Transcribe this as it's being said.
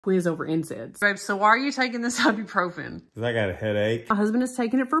quiz over NSAIDs. Babe, so why are you taking this ibuprofen? Because I got a headache. My husband is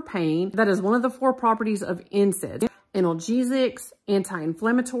taking it for pain. That is one of the 4 properties of NSAIDs. Analgesics,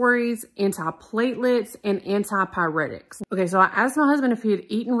 anti-inflammatories, anti-platelets, and anti-pyretics. Okay, so I asked my husband if he had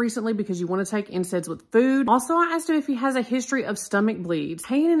eaten recently because you want to take NSAIDs with food. Also, I asked him if he has a history of stomach bleeds.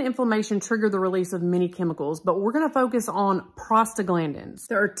 Pain and inflammation trigger the release of many chemicals, but we're going to focus on prostaglandins.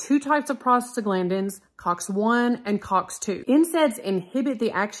 There are 2 types of prostaglandins, COX-1 and COX-2. NSAIDs inhibit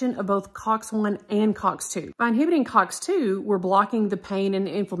the action of both COX-1 and COX-2. By inhibiting COX-2, we're blocking the pain and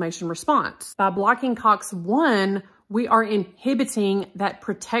inflammation response. By blocking COX-1, we are inhibiting that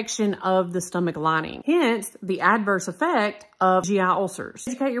protection of the stomach lining, hence the adverse effect of GI ulcers.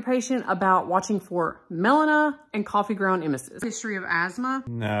 Educate your patient about watching for melena and coffee ground emesis. History of asthma?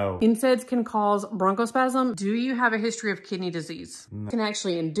 No. NSAIDs can cause bronchospasm. Do you have a history of kidney disease? No. Can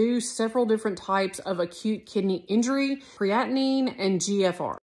actually induce several different types of acute kidney injury, creatinine, and GFR.